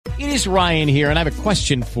is Ryan here, and I have a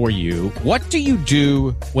question for you. What do you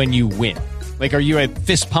do when you win? Like, are you a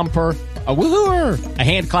fist pumper, a woo-hooer, a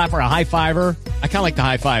hand clapper, a high fiver? I kind of like the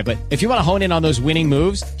high five, but if you want to hone in on those winning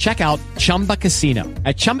moves, check out Chumba Casino.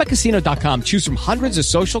 At ChumbaCasino.com, choose from hundreds of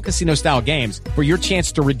social casino-style games for your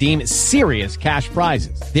chance to redeem serious cash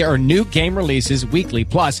prizes. There are new game releases weekly,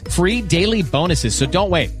 plus free daily bonuses. So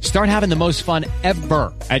don't wait. Start having the most fun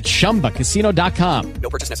ever at ChumbaCasino.com.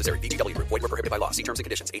 No purchase necessary. VGW Group. Void where prohibited by law. See terms and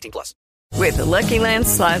conditions. 18+. With the Lucky Land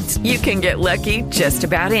Slots, you can get lucky just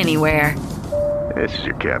about anywhere. This is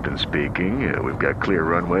your captain speaking. We've got clear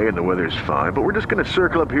runway and the weather's fine, but we're just going to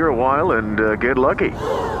circle up here a while and get lucky.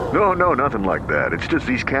 No, nothing like that. It's just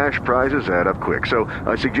these cash prizes add up quick. So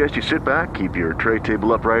I suggest you sit back, keep your tray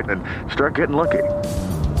table upright, and start getting lucky.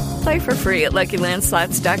 Play for free at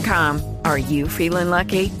LuckyLandSlots.com. Are you feeling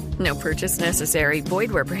lucky? No purchase necessary.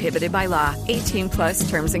 Void where prohibited by law. 18+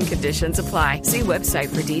 terms and conditions apply. See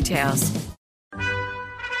website for details.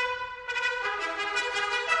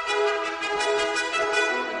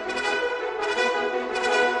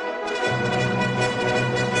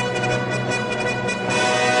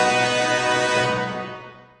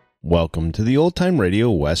 Welcome to the Old Time Radio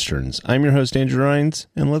Westerns. I'm your host, Andrew Rhynes,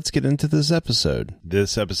 and let's get into this episode.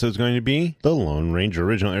 This episode is going to be The Lone Ranger.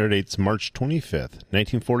 Original air dates March 25th,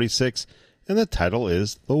 1946, and the title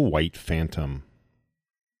is The White Phantom.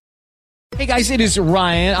 Hey guys, it is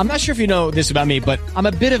Ryan. I'm not sure if you know this about me, but I'm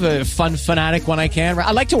a bit of a fun fanatic when I can.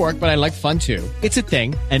 I like to work, but I like fun too. It's a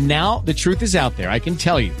thing. And now the truth is out there. I can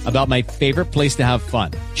tell you about my favorite place to have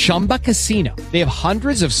fun. Chumba Casino. They have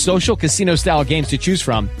hundreds of social casino style games to choose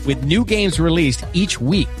from with new games released each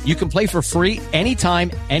week. You can play for free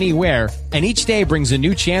anytime, anywhere. And each day brings a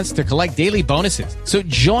new chance to collect daily bonuses. So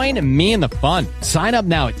join me in the fun. Sign up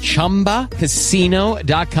now at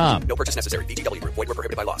ChumbaCasino.com. No purchase necessary. VGW Group. Void where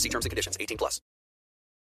prohibited by law. See terms and conditions. 18+.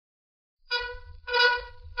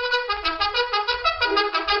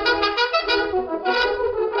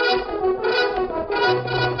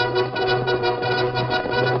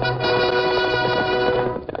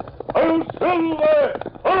 Oh, Silver!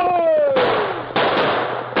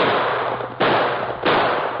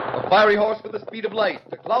 A fiery horse with the speed of light,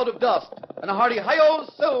 a cloud of dust, and a hearty hi-yo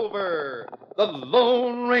Silver, the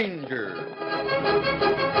Lone Ranger.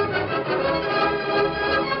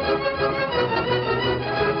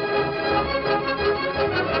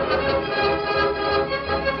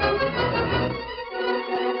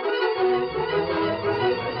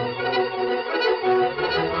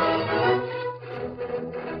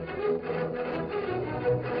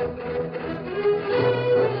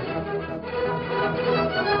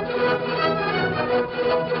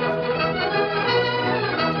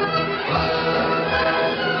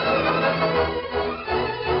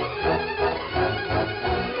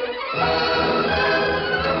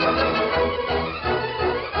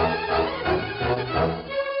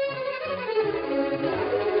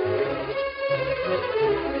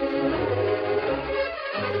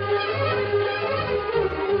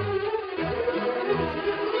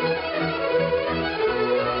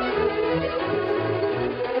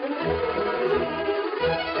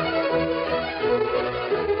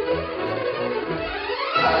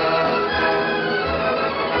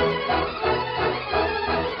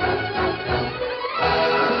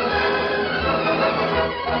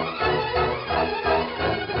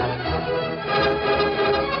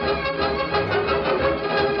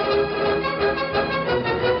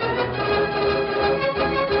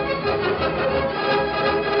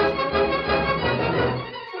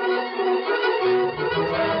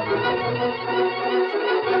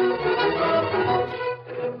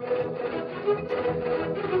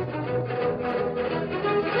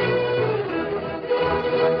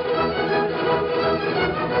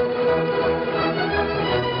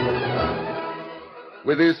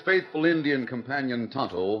 With his faithful Indian companion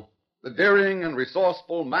Tonto, the daring and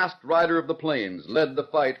resourceful masked rider of the plains led the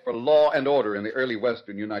fight for law and order in the early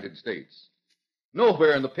western United States.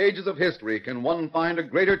 Nowhere in the pages of history can one find a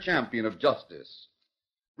greater champion of justice.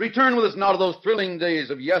 Return with us now to those thrilling days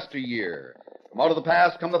of yesteryear. From out of the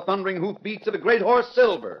past come the thundering hoofbeats of the great horse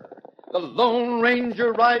Silver. The Lone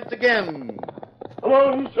Ranger rides again. Come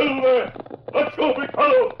on, Silver! Let's go, big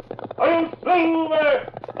fellow! Oh,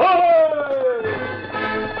 Silver! Hi!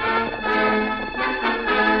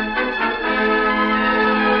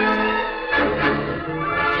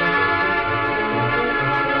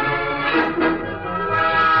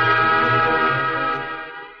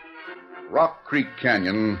 Rock Creek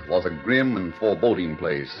Canyon was a grim and foreboding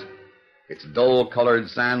place. Its dull-colored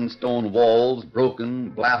sandstone walls, broken,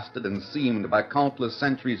 blasted, and seamed by countless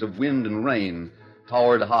centuries of wind and rain,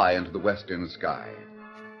 towered high into the western sky.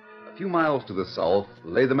 few miles to the south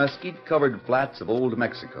lay the mesquite-covered flats of Old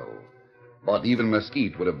Mexico. But even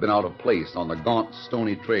mesquite would have been out of place on the gaunt,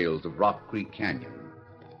 stony trails of Rock Creek Canyon.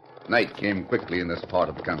 Night came quickly in this part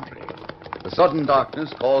of the country. The sudden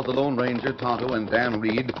darkness caused the Lone Ranger, Tonto, and Dan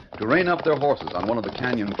Reed to rein up their horses on one of the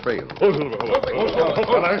canyon trails. There's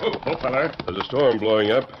a storm blowing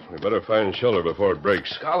up. We better find shelter before it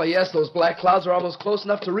breaks. Golly, yes, those black clouds are almost close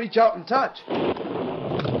enough to reach out and touch.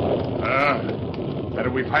 Better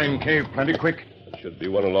we find cave plenty quick. There should be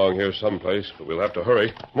one along here someplace, but we'll have to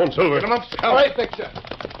hurry. Come on, Silver. Get him up, Scout. All right, Victor.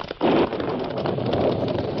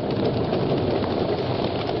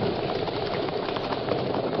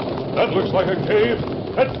 That looks like a cave.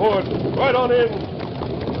 Head for it. Right on in.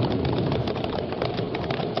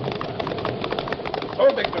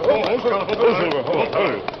 Oh, Victor. Oh, Silver. Hold.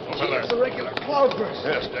 it's a regular cloudburst.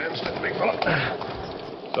 Yes, Dan, step big fella.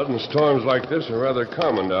 Sudden storms like this are rather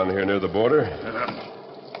common down here near the border.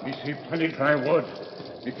 We see plenty dry wood.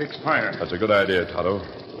 We fix fire. That's a good idea, Tonto.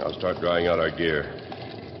 Now start drying out our gear.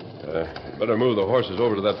 Better move the horses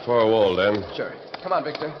over to that far wall, Dan. Sure. Come on,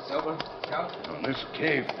 Victor. Silver. Scout. This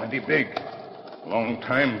cave plenty big. Long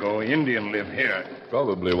time ago, Indian live here.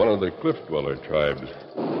 Probably one of the cliff dweller tribes.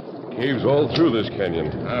 Caves all through this canyon.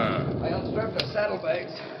 I unstrapped our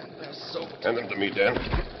saddlebags. They're soaked. Hand them to me, Dan.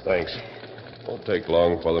 Thanks. Won't take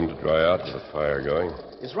long for them to dry out with the fire going.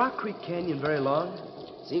 Is Rock Creek Canyon very long?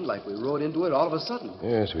 Seemed like we rode into it all of a sudden.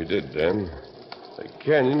 Yes, we did, Dan. The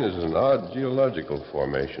canyon is an odd geological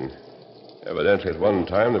formation. Evidently, at one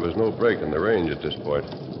time, there was no break in the range at this point.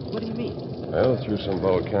 What do you mean? Well, through some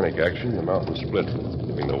volcanic action, the mountain split,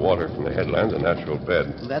 giving the water from the headland a natural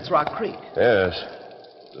bed. That's Rock Creek. Yes.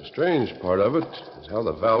 The strange part of it is how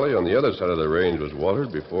the valley on the other side of the range was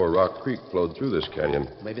watered before Rock Creek flowed through this canyon.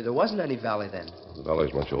 Maybe there wasn't any valley then. The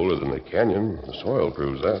valley's much older than the canyon. The soil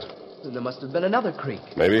proves that. Then there must have been another creek.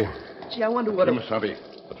 Maybe. Gee, I wonder what... Kimasabi,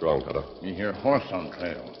 What's wrong, Tonto? me hear horse on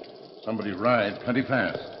trail. Somebody ride plenty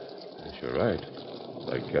fast. Yes, you're right.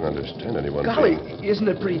 I can't understand anyone. Golly, isn't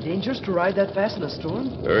it pretty dangerous to ride that fast in a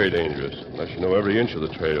storm? Very dangerous, unless you know every inch of the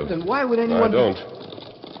trail. Then why would anyone... I don't.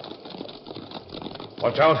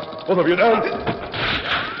 Watch out. Both of you down.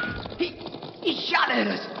 He shot at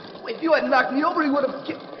us. If you hadn't knocked me over, he would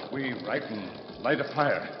have... We right and light a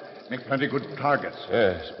fire. Make plenty good targets.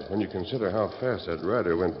 Yes, but when you consider how fast that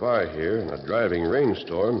rider went by here in a driving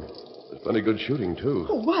rainstorm, there's plenty good shooting, too.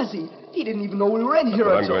 Who was he? He didn't even know we were in here.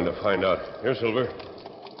 But I'm going to find out. Here, Silver.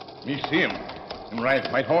 Me see him. Him ride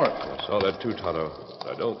white horse. I saw that, too, Tonto.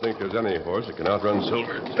 I don't think there's any horse that can outrun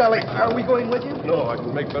Silver. Golly, are we going with you? No, I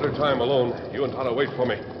can make better time alone. You and Tonto wait for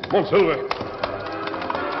me. Come on, Silver.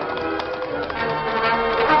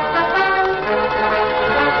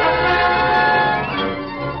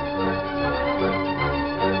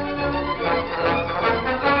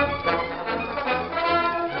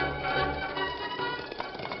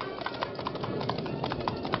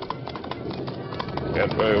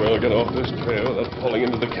 Can't very well get off this trail without falling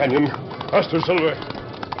into the canyon. Faster, Silver.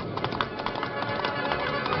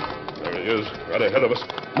 There he is, right ahead of us.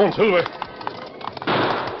 Come on, Silver.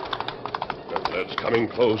 That's coming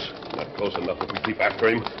close. Not close enough if we keep after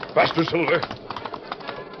him. Faster, Silver.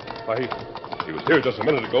 Why, he was here just a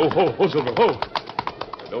minute ago. Ho, Silver, ho.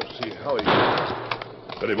 I don't see how he...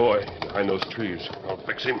 Steady, boy, behind those trees. I'll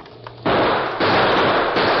fix him.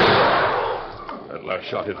 That last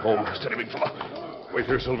shot hit home. Steady, big fella. Wait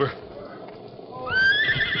here, Silver.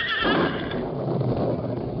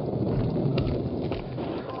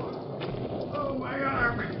 Oh, my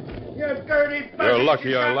arm. You dirty bugger. You're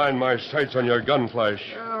lucky I lined my sights on your gun flash.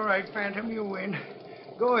 All right, Phantom, you win.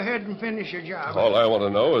 Go ahead and finish your job. All I want to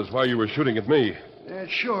know is why you were shooting at me.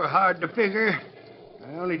 That's sure hard to figure.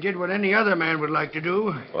 I only did what any other man would like to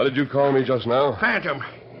do. Why did you call me just now? Phantom.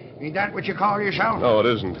 Ain't that what you call yourself? No, it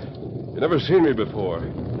isn't. You've never seen me before.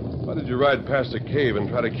 Why did you ride past the cave and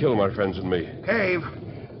try to kill my friends and me? Cave?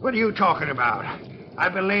 What are you talking about?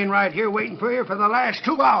 I've been laying right here waiting for you for the last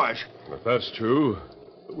 2 hours. If that's true,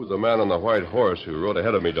 who was the man on the white horse who rode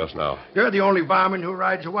ahead of me just now? You're the only varmint who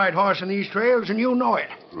rides a white horse in these trails, and you know it.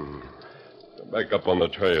 Back up on the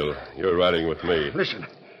trail. You're riding with me. Listen,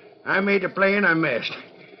 I made a play and I missed.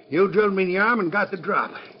 You drilled me in the arm and got the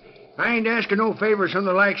drop. I ain't asking no favors from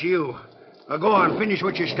the likes of you. Now go on, finish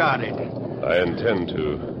what you started. I intend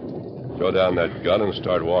to. Throw down that gun and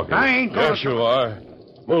start walking. I ain't gonna... Yes, you are.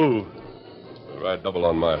 Move. You'll ride double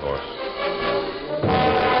on my horse.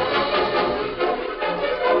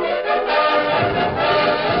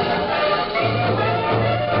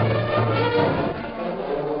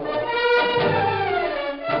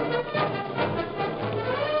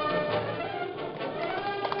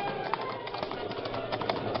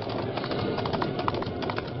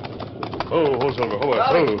 Oh, Silver. Oh,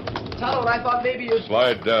 Tonto, Tonto, I thought maybe you...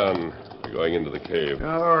 Slide down. We're going into the cave.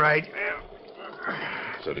 All right.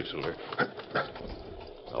 Steady, Silver.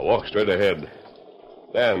 Now walk straight ahead.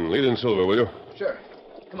 Dan, lead in Silver, will you? Sure.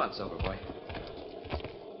 Come on, Silver boy.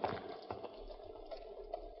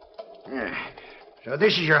 So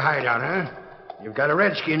this is your hideout, huh? You've got a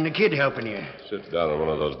redskin and a kid helping you. Sit down on one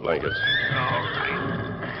of those blankets. All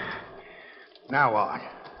right. Now what?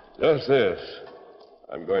 Just this.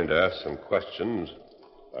 I'm going to ask some questions.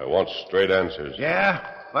 I want straight answers. Yeah?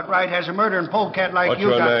 What right has a murdering polecat like What's you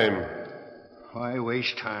your got... name? Why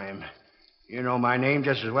waste time? You know my name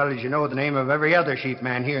just as well as you know the name of every other sheep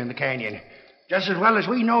man here in the canyon. Just as well as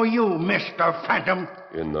we know you, Mr. Phantom.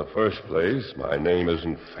 In the first place, my name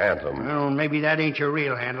isn't Phantom. Well, maybe that ain't your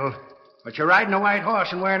real handle. But you're riding a white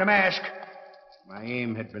horse and wearing a mask. If my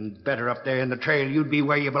aim had been better up there in the trail, you'd be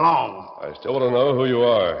where you belong. I still want to know who you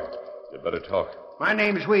are. You better talk. My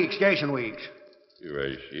name's Weeks, Jason Weeks. You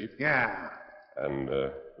raise sheep? Yeah. And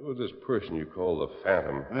who is this person you call the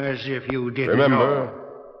Phantom? As if you didn't Remember, know.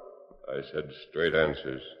 I said straight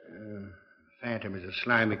answers. Phantom is a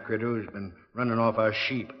slimy critter who's been running off our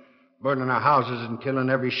sheep, burning our houses and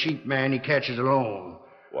killing every sheep man he catches alone.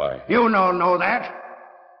 Why? You know that.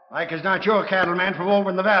 Like as not your cattleman from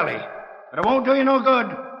over in the valley. But it won't do you no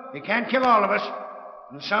good. He can't kill all of us.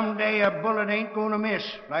 And someday a bullet ain't going to miss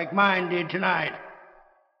like mine did tonight.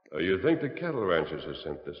 You think the cattle ranchers have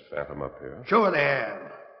sent this Phantom up here? Sure they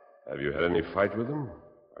have. Have you had any fight with them?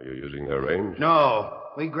 Are you using their range? No.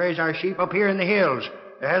 We graze our sheep up here in the hills.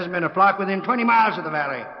 There hasn't been a flock within 20 miles of the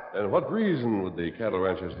valley. And what reason would the cattle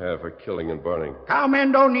ranchers have for killing and burning?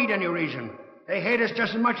 Cowmen don't need any reason. They hate us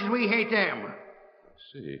just as much as we hate them. I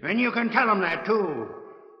see. And you can tell them that, too.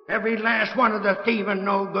 Every last one of the thieving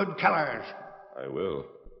no-good killers. I will.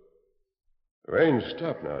 The rain's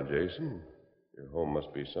stopped now, Jason. Your home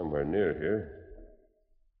must be somewhere near here.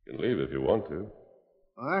 You can leave if you want to.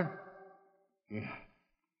 What? You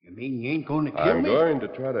mean you ain't going to kill I'm me? going to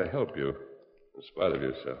try to help you, in spite of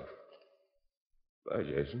yourself. Bye,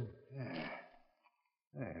 Jason.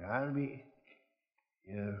 I'll be...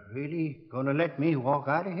 You're really going to let me walk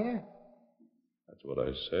out of here? That's what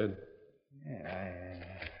I said.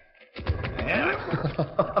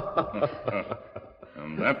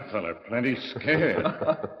 And that fella plenty scared.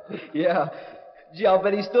 Yeah. Gee, I'll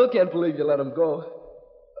bet he still can't believe you let him go.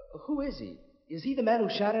 Who is he? Is he the man who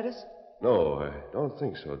shot at us? No, I don't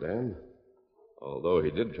think so, Dan. Although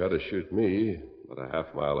he did try to shoot me about a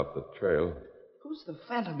half mile up the trail. Who's the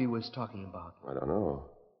Phantom he was talking about? I don't know.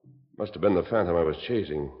 Must have been the Phantom I was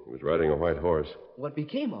chasing. He was riding a white horse. What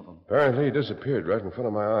became of him? Apparently he disappeared right in front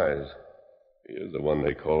of my eyes. He is the one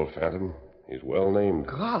they call Phantom. He's well named.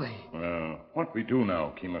 Golly. Well, what we do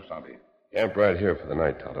now, Kemosabe? Camp right here for the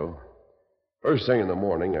night, Tonto. First thing in the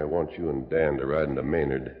morning, I want you and Dan to ride into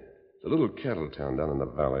Maynard. It's a little cattle town down in the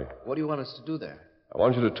valley. What do you want us to do there? I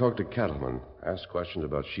want you to talk to cattlemen, ask questions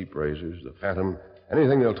about sheep raisers, the Phantom,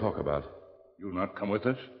 anything they'll talk about. You'll not come with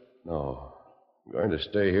us? No. I'm going to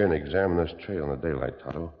stay here and examine this trail in the daylight,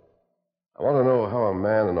 Tonto. I want to know how a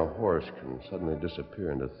man and a horse can suddenly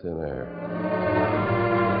disappear into thin air.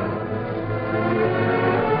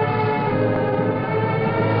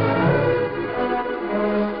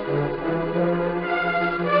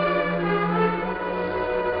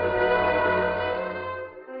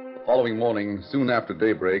 The following morning, soon after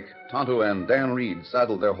daybreak, Tonto and Dan Reed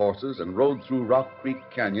saddled their horses and rode through Rock Creek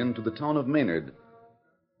Canyon to the town of Maynard.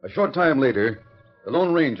 A short time later, the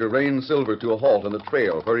Lone Ranger reined Silver to a halt on the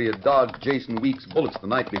trail where he had dodged Jason Weeks' bullets the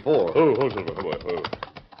night before. Oh, Silver, oh.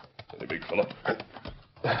 Steady, big fellow.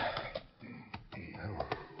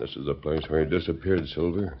 This is the place where he disappeared,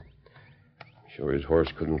 Silver. I'm sure his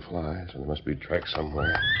horse couldn't fly, so there must be tracks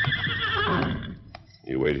somewhere.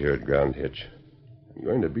 You wait here at Ground Hitch. I'm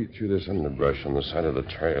going to beat through this underbrush on the side of the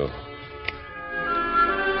trail.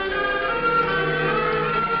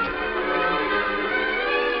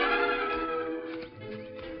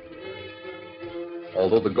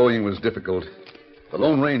 Although the going was difficult, the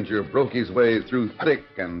Lone Ranger broke his way through thick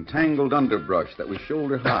and tangled underbrush that was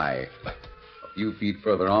shoulder high. A few feet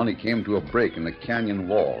further on, he came to a break in the canyon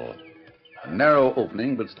wall. A narrow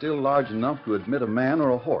opening, but still large enough to admit a man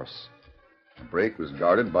or a horse. The break was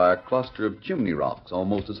guarded by a cluster of chimney rocks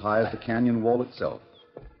almost as high as the canyon wall itself.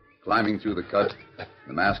 Climbing through the cut,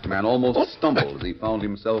 the masked man almost stumbled as he found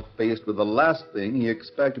himself faced with the last thing he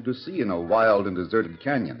expected to see in a wild and deserted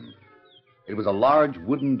canyon. It was a large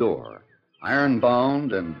wooden door,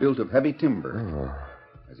 iron-bound and built of heavy timber.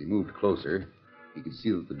 As he moved closer, he could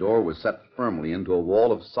see that the door was set firmly into a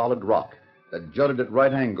wall of solid rock that jutted at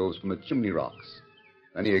right angles from the chimney rocks.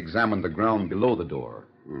 Then he examined the ground below the door.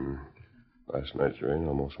 Last night's rain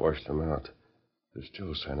almost washed them out. There's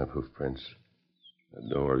still a sign of hoof prints. The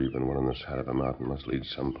door, even one on the side of a mountain, must lead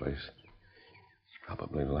someplace. It's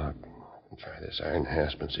probably locked. I can try this iron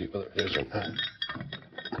hasp and see whether it is or not.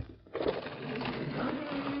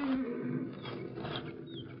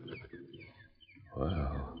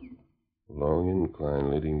 Wow. Long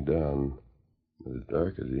incline leading down. As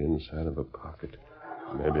dark as the inside of a pocket.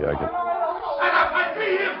 Maybe I can...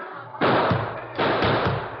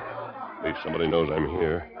 At least somebody knows I'm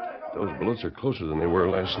here. Those bullets are closer than they were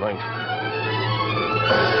last night.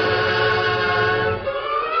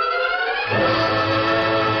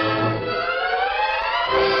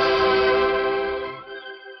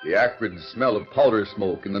 The acrid smell of powder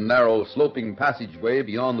smoke in the narrow, sloping passageway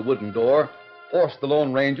beyond the wooden door forced the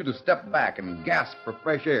Lone Ranger to step back and gasp for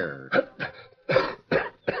fresh air.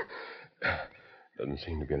 Doesn't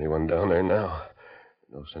seem to be anyone down there now.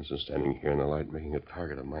 No sense in standing here in the light making a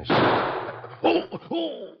target of myself.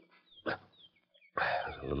 Oh! I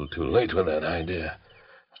was a little too late with that idea.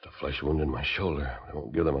 Just a flesh wound in my shoulder. I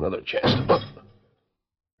won't give them another chance to...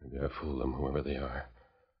 Maybe I fooled them, whoever they are.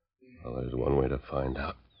 Well, there's one way to find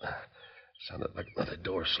out. Sounded like another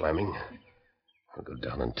door slamming. I'll go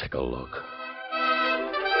down and take a look.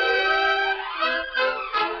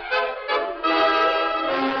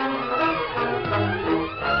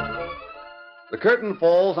 The curtain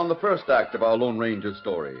falls on the first act of our Lone Ranger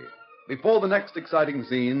story. Before the next exciting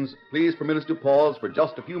scenes, please permit us to pause for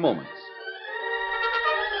just a few moments.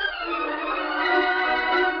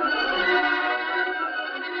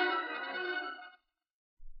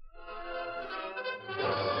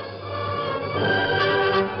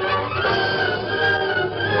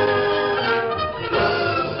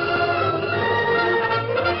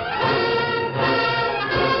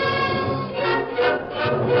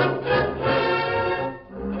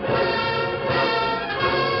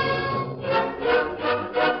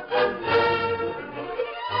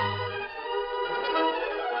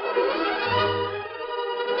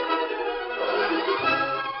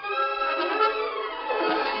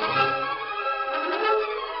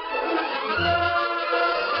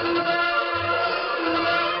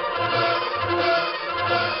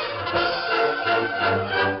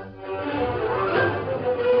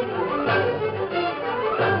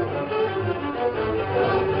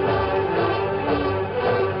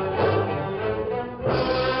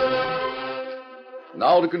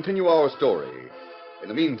 Now to continue our story. In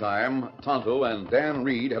the meantime, Tonto and Dan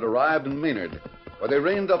Reed had arrived in Maynard, where they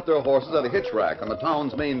reined up their horses at a hitch rack on the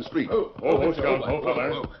town's main street.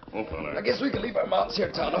 I guess we can leave our mounts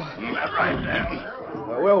here, Tonto. That's right, Dan.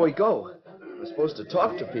 Well, where'll we go? We're supposed to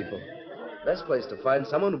talk to people. Best place to find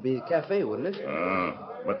someone would be a cafe, wouldn't it?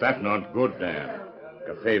 But that's not good, Dan.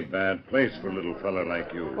 Cafe bad place for a little fella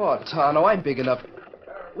like you. Oh, Tonto, I'm big enough.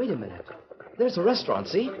 Wait a minute. There's a restaurant,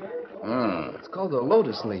 see? It's called the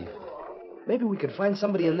Lotus Leaf. Maybe we could find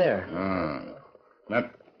somebody in there.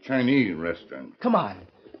 That Chinese restaurant. Come on.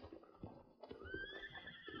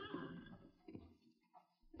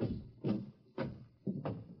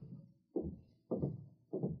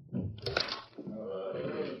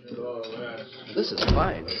 This is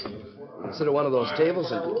fine. Consider one of those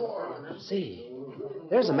tables and... See,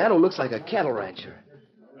 there's a man who looks like a cattle rancher.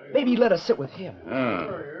 Maybe let us sit with him.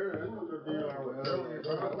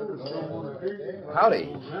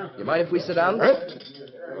 Howdy. You mind if we sit down? Not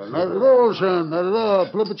at all, son. Not at all.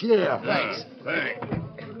 Pull up a chair. Thanks.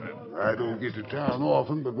 I don't get to town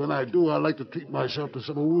often, but when I do, I like to treat myself to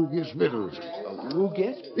some of Woogit's victuals.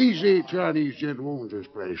 Woogit? Easy Chinese gentleman owns this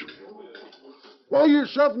place. Pour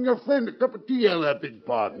yourself and your friend a cup of tea out of that big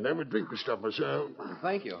pot. Never drink the stuff myself.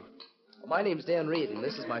 Thank you. My name's Dan Reed, and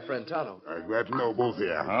this is my friend Tonto. I'm glad to know both of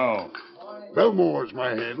you. How? Belmore's my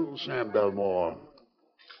handle, Sam Belmore.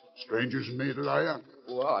 Strangers in Maynard, are you?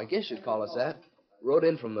 Well, I guess you'd call us that. Rode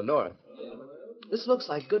in from the north. This looks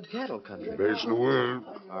like good cattle country. Best in the world.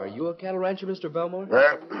 Are you a cattle rancher, Mr. Belmore?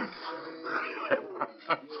 Well,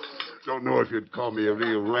 don't know if you'd call me a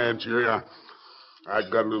real rancher.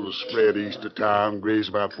 I've got a little spread east of town, graze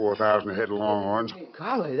about 4,000 head of longhorns.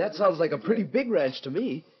 Golly, that sounds like a pretty big ranch to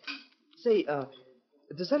me. Say,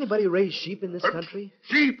 does anybody raise sheep in this country?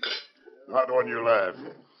 Sheep? Not on your life.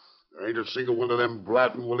 There ain't a single one of them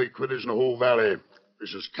blatting woolly critters in the whole valley.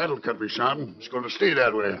 This is cattle country, son. It's going to stay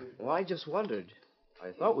that way. Well, I just wondered.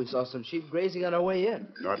 I thought we saw some sheep grazing on our way in.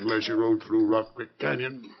 Not unless you rode through Rock Creek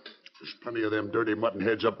Canyon. There's plenty of them dirty mutton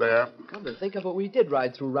heads up there. Come to think of it, we did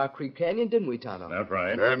ride through Rock Creek Canyon, didn't we, Tonto? That's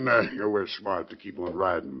right. Then you were smart to keep on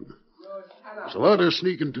riding. There's a lot of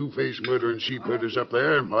sneaking, two-faced, murdering sheep herders up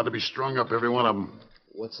there. Ought to be strung up, every one of them.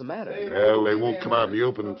 What's the matter? Well, they won't come out in the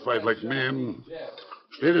open and fight like men.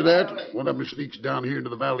 Instead of that, one of them sneaks down here into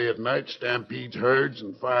the valley at night, stampedes herds,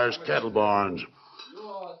 and fires cattle barns.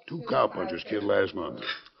 2 cowpunchers killed last month.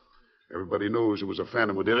 Everybody knows it was a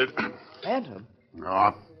phantom who did it. Phantom?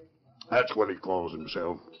 No, that's what he calls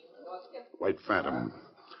himself. White Phantom.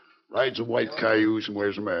 Rides a white cayuse and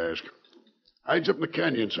wears a mask. Hides up in the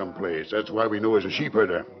canyon someplace. That's why we know he's a sheep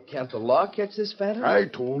herder. Can't the law catch this phantom? I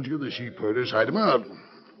told you the sheep herders hide him out.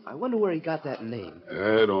 I wonder where he got that name.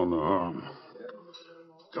 I don't know.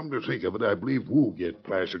 Come to think of it, I believe Woolgit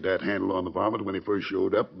plastered that handle on the varmint when he first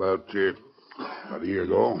showed up about a year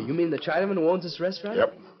ago. You mean the Chinaman who owns this restaurant?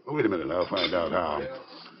 Yep. Oh, wait a minute, I'll find out how.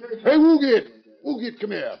 Hey, Woolgit! Woolgit,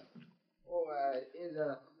 come here. Oh, is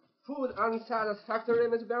food unsatisfactory,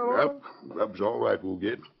 Mr. Belmore? Yep, grub's all right,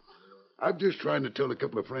 Woolgit. I'm just trying to tell a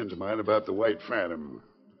couple of friends of mine about the White Phantom.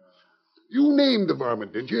 You named the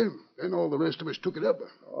varmint, didn't you? Then all the rest of us took it up.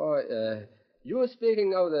 Oh, you were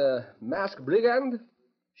speaking of the masked brigand?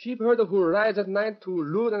 Sheep herder who rides at night to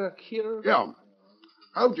loot and kill? Yeah.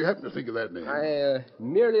 How'd you happen to think of that name? I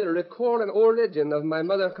merely recall an old legend of my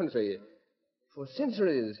mother country. For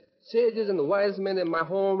centuries, sages and wise men in my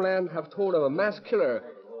homeland have told of a masked killer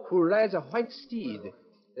who rides a white steed,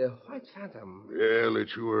 the White Phantom. Well, it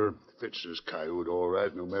sure fits this coyote all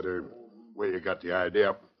right, no matter where you got the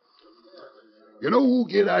idea. You know,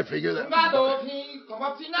 Woolgit, I figure that...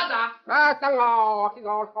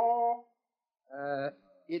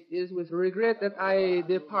 It is with regret that I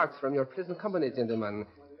depart from your pleasant company, gentlemen.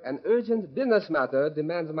 An urgent business matter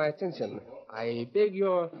demands my attention. I beg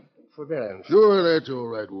your forbearance. Sure, that's all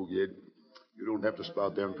right, Woolgit. You don't have to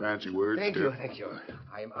spout them fancy words. Thank you.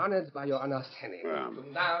 I am honored by your understanding.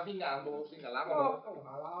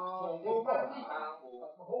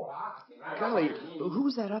 Golly,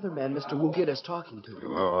 who's that other man Mr. Woolgit is talking to?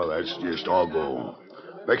 Oh, that's just Argo,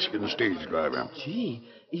 Mexican stage driver. Gee,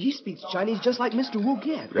 he speaks Chinese just like Mr.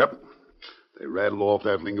 Woolgit. Yep. They rattle off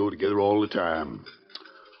that lingo together all the time.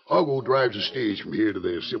 Argo drives a stage from here to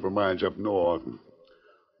the silver mines up north.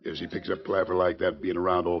 Guess he picks up palaver like that being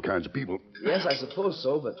around all kinds of people. Yes, I suppose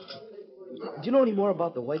so, but... Do you know any more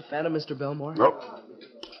about the White Phantom, Mr. Belmore? Nope.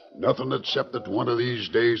 Nothing except that one of these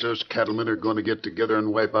days us cattlemen are going to get together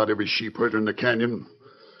and wipe out every sheep herder in the canyon.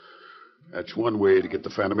 That's one way to get the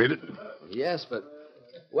Phantom in it. Yes, but...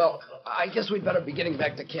 Well, I guess we'd better be getting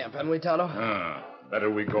back to camp, hadn't we, Tonto? Better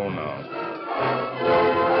we go now.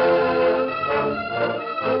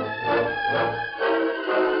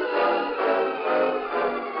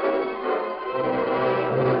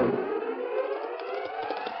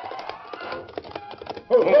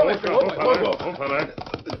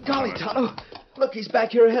 Golly, Tonto. Look, he's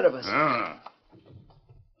back here ahead of us.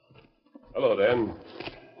 Hello, Dan.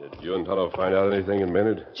 Did you and Tonto find out anything in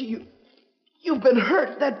Maynard? Gee, you've been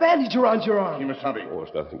hurt. That bandage around your arm. Oh,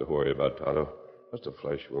 it's nothing to worry about, Tonto. Just a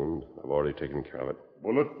flesh wound. I've already taken care of it.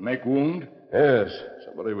 Bullet make wound? Yes.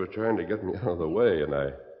 Somebody was trying to get me out of the way, and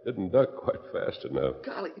I didn't duck quite fast enough.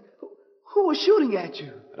 Golly, who was shooting at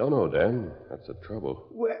you? I don't know, Dan. That's the trouble.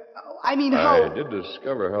 How... I did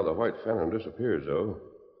discover how the White Phantom disappears, though.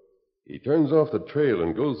 He turns off the trail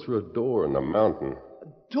and goes through a door in the mountain.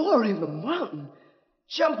 A door in the mountain?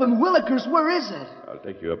 Jumping Willikers, where is it? I'll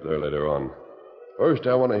take you up there later on. First,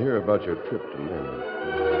 I want to hear about your trip to Maynard.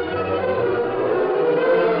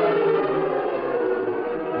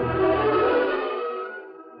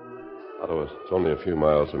 Otto, it's only a few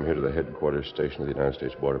miles from here to the headquarters station of the United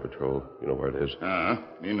States Border Patrol. You know where it is?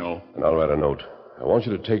 Me know. And I'll write a note. I want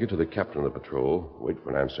you to take it to the captain of the patrol. Wait for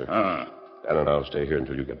an answer. Dan and I'll stay here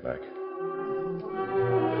until you get back.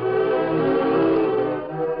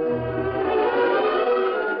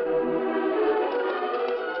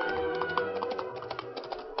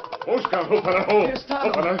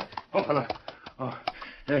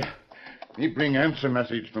 Me bring answer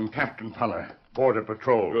message from Captain Puller, Border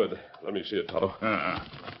Patrol. Good. Let me see it, Tonto.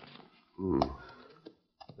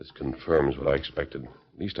 This confirms what I expected.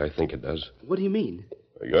 At least I think it does. What do you mean?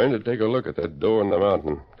 We're going to take a look at that door in the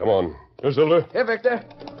mountain. Come on. Here, Silver. Here, Victor.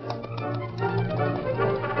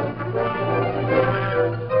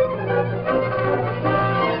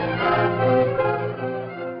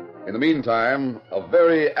 In the meantime, a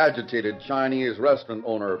very agitated Chinese restaurant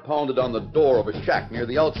owner pounded on the door of a shack near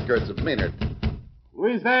the outskirts of Maynard. Who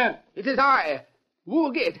is that? It is I,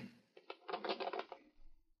 Woolgit.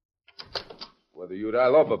 What do you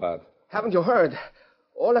dial up about? Haven't you heard?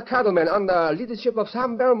 All the cattlemen under leadership of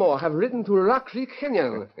Sam Belmore have ridden to Rock Creek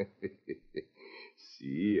Canyon.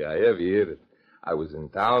 See, I have heard. I was in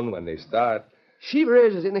town when they start. Sheep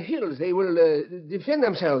raisers in the hills, they will defend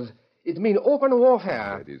themselves. It means open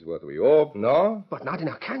warfare. That is what we hope, no? But not in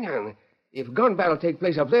a canyon. If gun battle take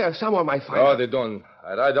place up there, someone might find No, it. they don't.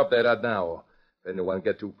 I ride up there right now. If anyone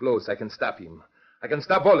get too close, I can stop him. I can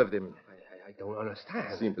stop all of them. I don't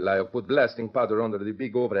understand. Simple. I have put blasting powder under the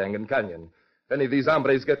big overhanging canyon. If any of these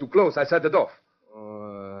hombres get too close, I set it off.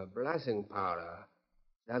 Blasting powder.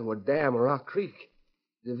 That would dam Rock Creek.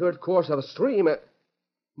 Divert course of the stream.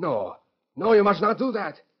 No, you must not do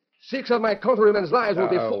that. 6 of my countrymen's lives will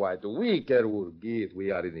be full. Why do we care who get?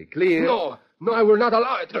 We are in the clear. No, I will not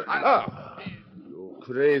allow it. You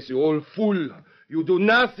crazy old fool. You do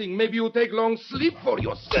nothing. Maybe you take long sleep for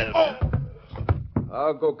yourself.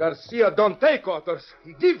 Algo Garcia don't take orders.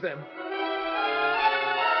 He give them.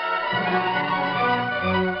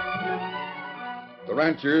 The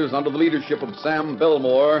ranchers, under the leadership of Sam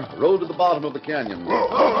Belmore, rode to the bottom of the canyon.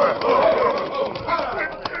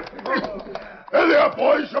 There they are,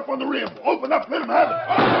 boys, up on the rim. Open up, let them have it.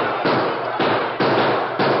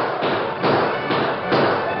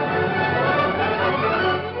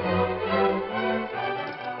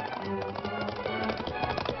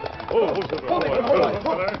 Hold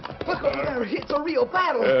it. Look over there. It's a real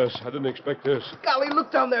battle. Yes, I didn't expect this. Golly,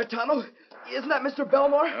 look down there, Tonto. Isn't that Mr.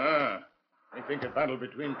 Belmore? I think a battle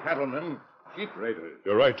between cattlemen, sheep raiders.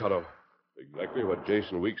 You're right, Tonto. Exactly what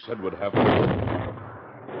Jason Weeks said would happen.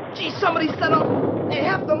 Gee, somebody set up.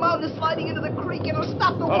 Half the mountain is sliding into the creek. It'll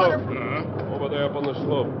stop the water. Over there up on the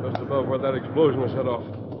slope, just above where that explosion was set off.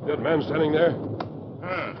 That man standing there?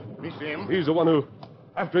 Me see him. He's the one who...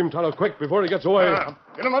 After him, Tonto, quick, before he gets away.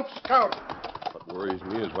 Get him up, Scout. What worries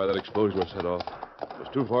me is why that explosion was set off. It was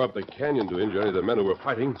too far up the canyon to injure any of the men who were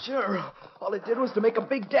fighting. Sure. All it did was to make a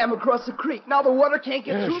big dam across the creek. Now the water can't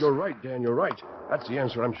get through. Yes, you're right, Dan, you're right. That's the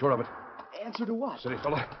answer, I'm sure of it. Answer to what? Steady,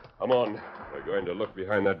 fella. Come on. We're going to look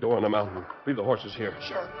behind that door in the mountain. Leave the horses here.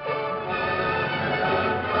 Sure.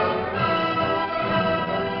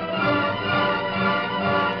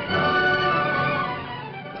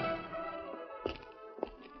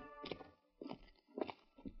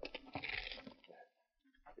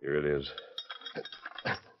 Here it is.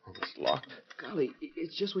 It's locked. Golly,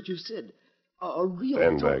 it's just what you said. A real...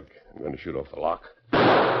 Stand back. I'm going to shoot off the lock.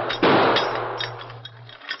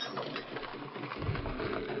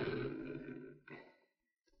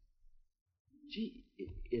 Gee,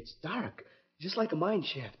 it's dark. Just like a mine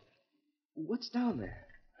shaft. What's down there?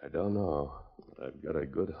 I don't know, but I've got a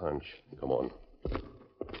good hunch. Come on.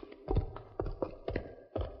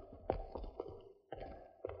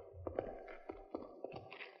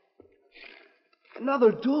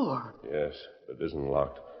 Another door. Yes, it isn't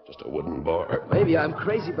locked. Just a wooden bar. Maybe I'm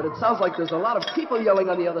crazy, but it sounds like there's a lot of people yelling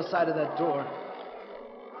on the other side of that door.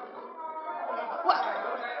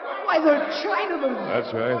 Why, they're Chinamen.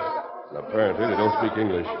 That's right. And apparently they don't speak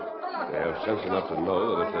English. They have sense enough to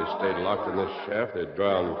know that if they stayed locked in this shaft, they'd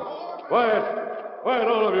drown. Quiet! Quiet,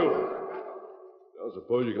 all of you! I don't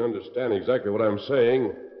suppose you can understand exactly what I'm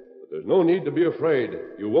saying, but there's no need to be afraid.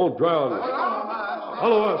 You won't drown.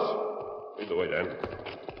 Follow us. Lead the way, Dan.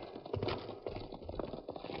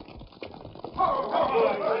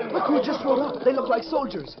 Look who just rode up. They look like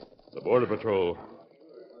soldiers. The Border Patrol.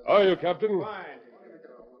 How are you, Captain? Fine.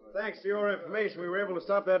 Thanks to your information, we were able to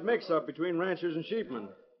stop that mix-up between ranchers and sheepmen.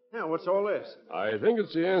 Now, what's all this? I think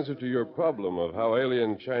it's the answer to your problem of how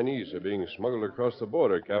alien Chinese are being smuggled across the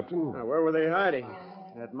border, Captain. Now, where were they hiding?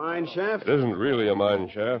 That mine shaft? It isn't really a mine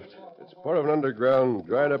shaft. It's part of an underground,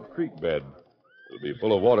 dried-up creek bed. It'll be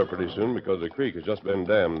full of water pretty soon because the creek has just been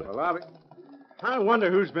dammed. Well, I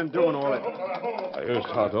wonder who's been doing all that. Here's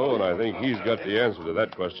Tonto, and I think he's got the answer to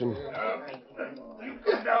that question.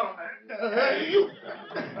 Get down. Hey, you.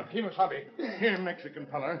 Kimasabi. Here, Mexican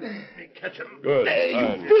fella. Catch him. Good. Hey,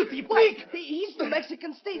 Fine. you filthy pig! He's the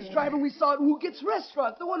Mexican stage driver we saw at Wooget's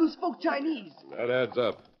restaurant, the one who spoke Chinese. That adds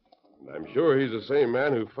up. And I'm sure he's the same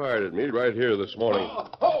man who fired at me right here this morning.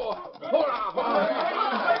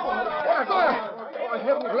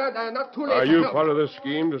 I'm glad I'm not too late. Are you part of this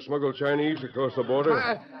scheme to smuggle Chinese across the border?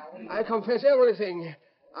 I confess everything.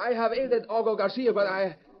 I have aided Algo Garcia, but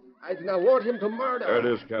I did not want him to murder. There it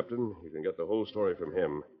is, Captain. You can get the whole story from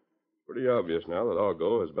him. Pretty obvious now that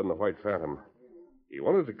Algo has been the White Phantom. He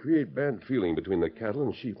wanted to create bad feeling between the cattle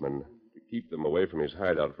and sheepmen to keep them away from his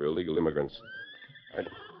hideout for illegal immigrants. Right.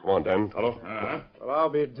 Come on, Dan. Tonto. Well, I'll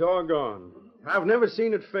be doggone. I've never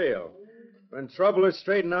seen it fail. When trouble is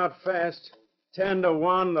straightened out fast, 10 to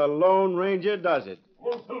 1, the Lone Ranger does it.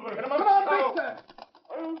 Come on, Victor!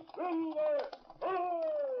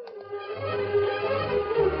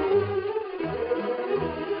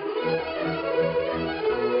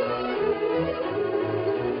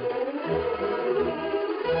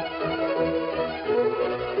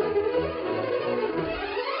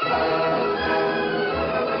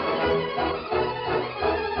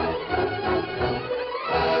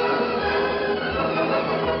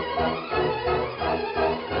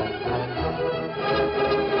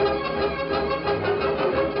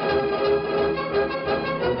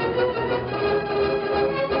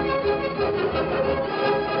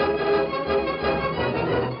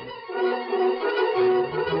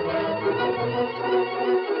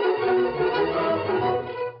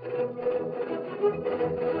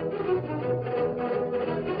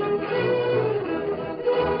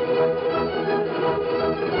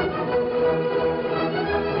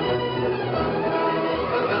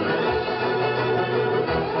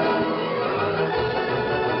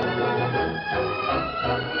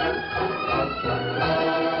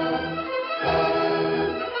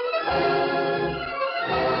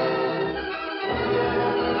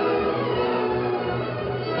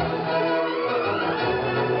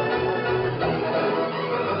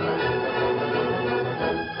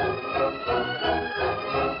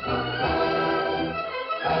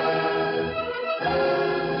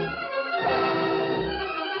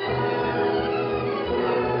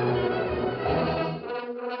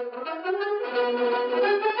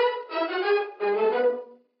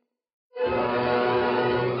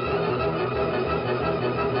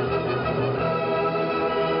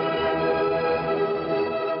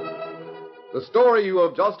 The story you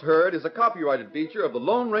have just heard is a copyrighted feature of the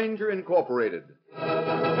Lone Ranger Incorporated.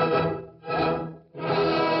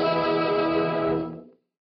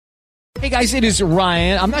 Hey guys, it is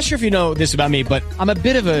Ryan. I'm not sure if you know this about me, but I'm a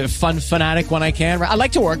bit of a fun fanatic when I can. I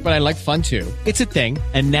like to work, but I like fun too. It's a thing.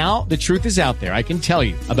 And now the truth is out there. I can tell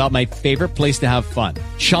you about my favorite place to have fun.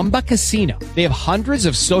 Chumba Casino. They have hundreds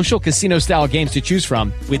of social casino style games to choose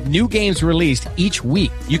from with new games released each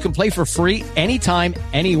week. You can play for free anytime,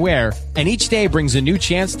 anywhere. And each day brings a new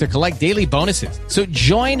chance to collect daily bonuses. So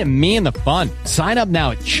join me in the fun. Sign up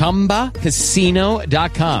now at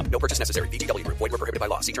ChumbaCasino.com. No purchase necessary. VGW. Void where prohibited by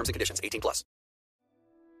law. See terms and conditions. 18+.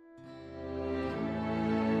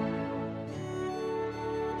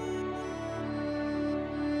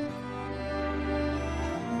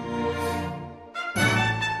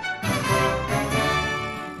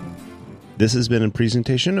 This has been a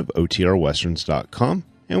presentation of OTRWesterns.com,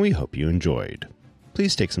 and we hope you enjoyed.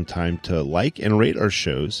 Please take some time to like and rate our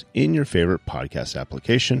shows in your favorite podcast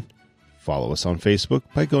application. Follow us on Facebook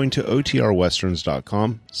by going to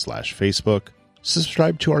OTRWesterns.com/Facebook.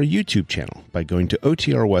 Subscribe to our YouTube channel by going to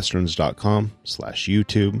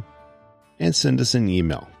OTRWesterns.com/YouTube. And send us an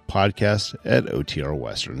email,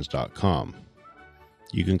 podcast@OTRWesterns.com.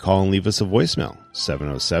 You can call and leave us a voicemail,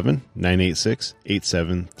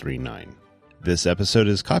 707-986-8739. This episode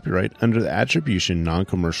is copyright under the Attribution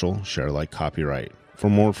Non-Commercial Share Alike copyright. For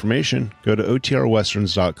more information, go to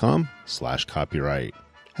OTRWesterns.com/copyright.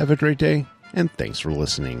 Have a great day, and thanks for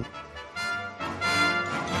listening.